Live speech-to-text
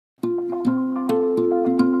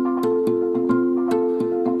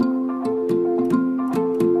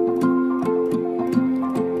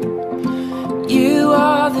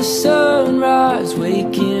sunrise,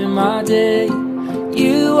 waking my day.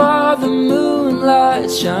 You are the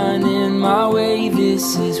moonlight shining my way.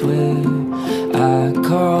 This is where I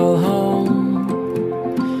call home.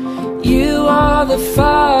 You are the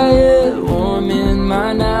fire warming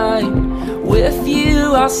my night. With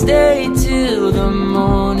you I'll stay till the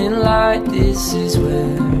morning light. This is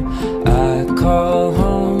where I call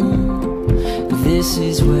home. This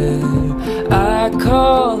is where I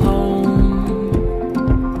call home.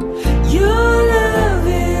 Your love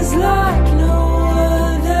is like no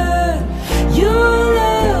other. Your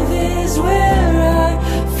love is where I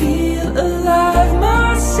feel alive.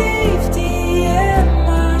 My safety and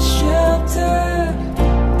my shelter.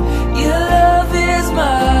 Your love is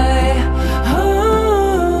my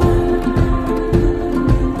home.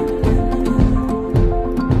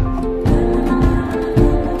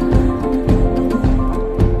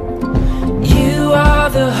 You are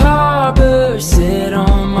the harbor set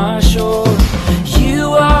on my shore.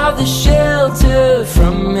 You are the shelter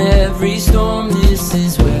from every storm. This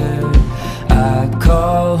is where I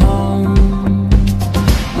call home.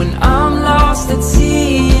 When I'm lost at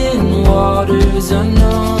sea in waters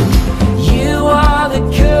unknown, you are the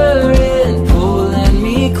current pulling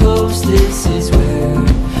me close. This is where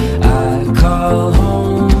I call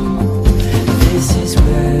home. This is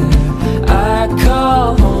where I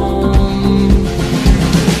call home.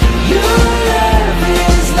 Your love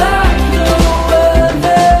is like no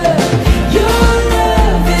other. Your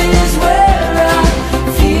love is where I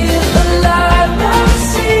feel alive. My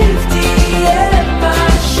safety and my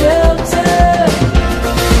shelter.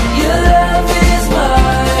 Your love is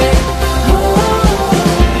my home.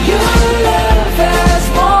 Your love has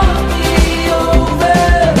won me over.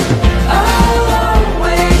 I'll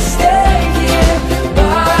always stay here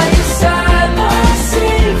by your side. My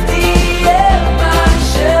safety and my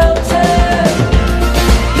shelter.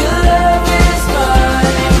 Your love is my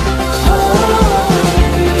home.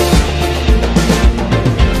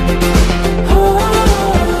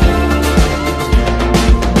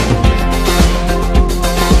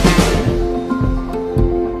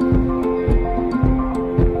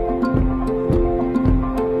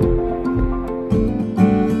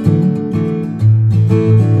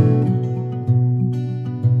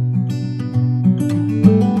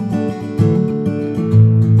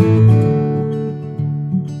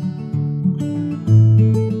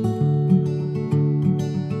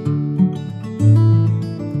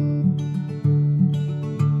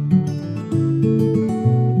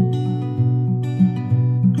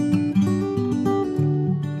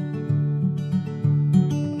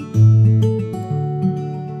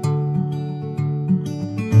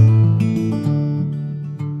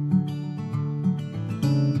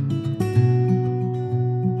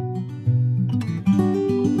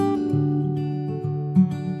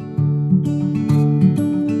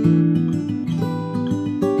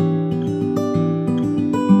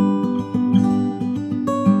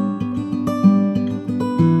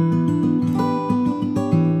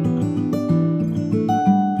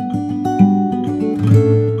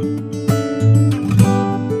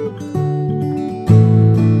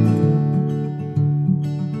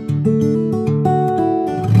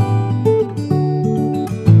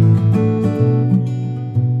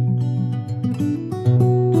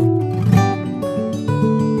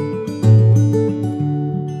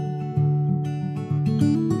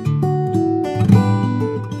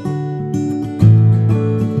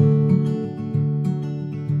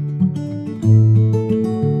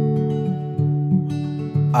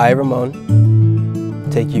 I, Ramon,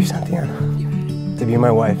 take you, Xantiana, to be my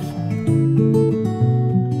wife.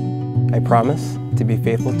 I promise to be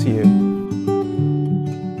faithful to you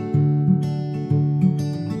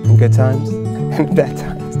in good times and bad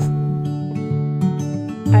times.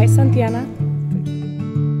 I, Xantiana,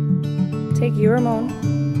 take you, Ramon,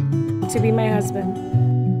 to be my husband.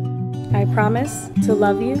 I promise to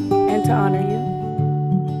love you and to honor you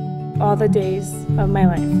all the days of my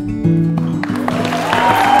life.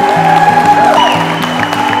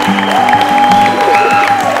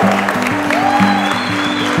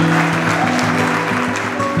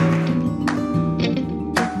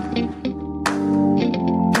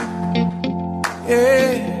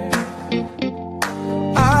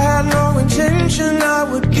 I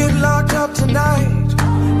would get locked up tonight.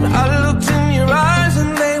 I looked in your eyes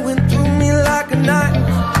and they went through me like a knife.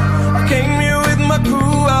 I came here with my crew,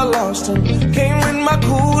 I lost them. Came with my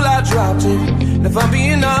cool, I dropped it. And if I'm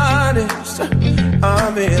being honest, I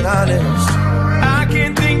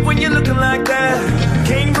can't think when you're looking like that.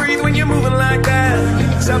 Can't breathe when you're moving like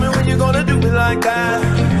that. Tell me when you're gonna do me like that.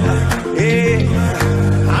 Yeah,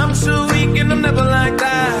 I'm so weak and I'm never like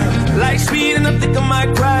that.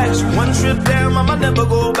 damn, I might never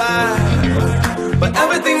go back. But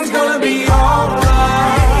everything's gonna be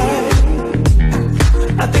alright.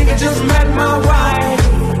 I think I just met my wife.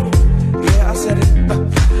 Yeah, I said it.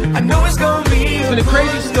 I know it's gonna be. It's been a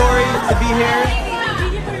crazy story to be here,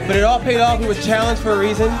 but it all paid off. It was challenged for a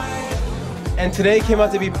reason. And today came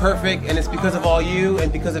out to be perfect, and it's because of all you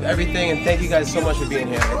and because of everything, and thank you guys so much for being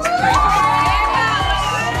here. It's crazy.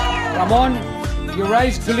 Ramon, your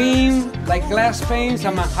eyes gleam like glass panes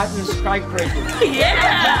on Manhattan skyscraper. Yeah!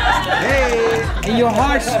 Hey! And your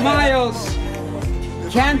heart smiles,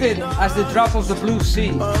 candid as the drop of the blue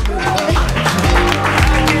sea. When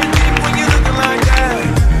you're looking like that,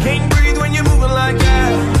 can't breathe when you're moving like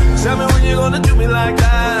that. Tell me when you're gonna do me like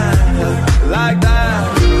that, like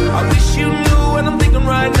that. I wish you knew what I'm thinking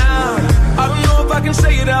right now. I don't know if I can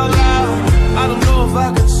say it out loud. I don't know if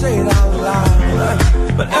I can say it out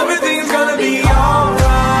loud. But everything's gonna be alright.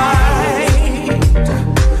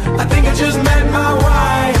 I think I just met my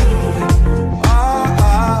wife.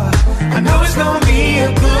 I know it's gonna be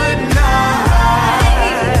a good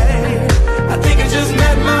night. I think I just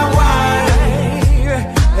met my wife.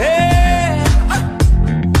 Hey,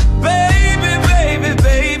 baby, baby,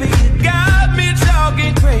 baby, you got me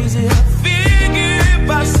talking crazy. I figure if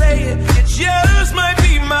I say it, it just might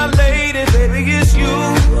be my lady. Baby, it's you.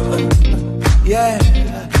 Yeah.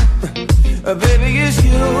 Baby, it's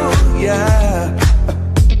you. Yeah.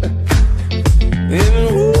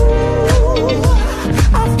 Ooh,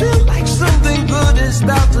 I feel like something good is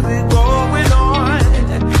about to be going on.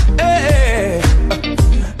 Hey,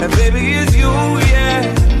 and baby, it's you, yeah,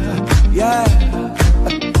 yeah.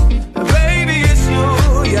 Baby, it's you,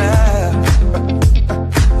 yeah.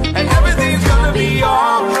 And everything's gonna be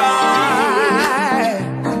alright.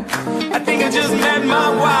 I think I just met my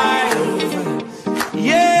wife.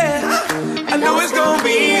 Yeah, I know it's gonna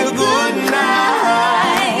be a good night.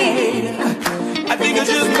 I think I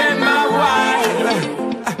just met my wife.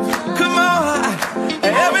 Come on,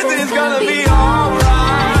 everything's gonna be alright.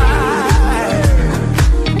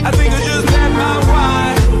 I think I just met my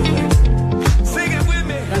wife. Sing it with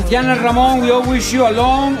me. Xantiana and Ramon, we all wish you a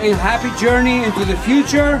long and happy journey into the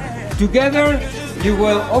future. Together, you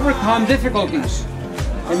will overcome difficulties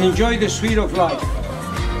and enjoy the sweet of life.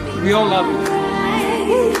 We all love you.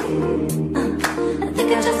 I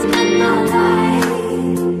think I just met my wife.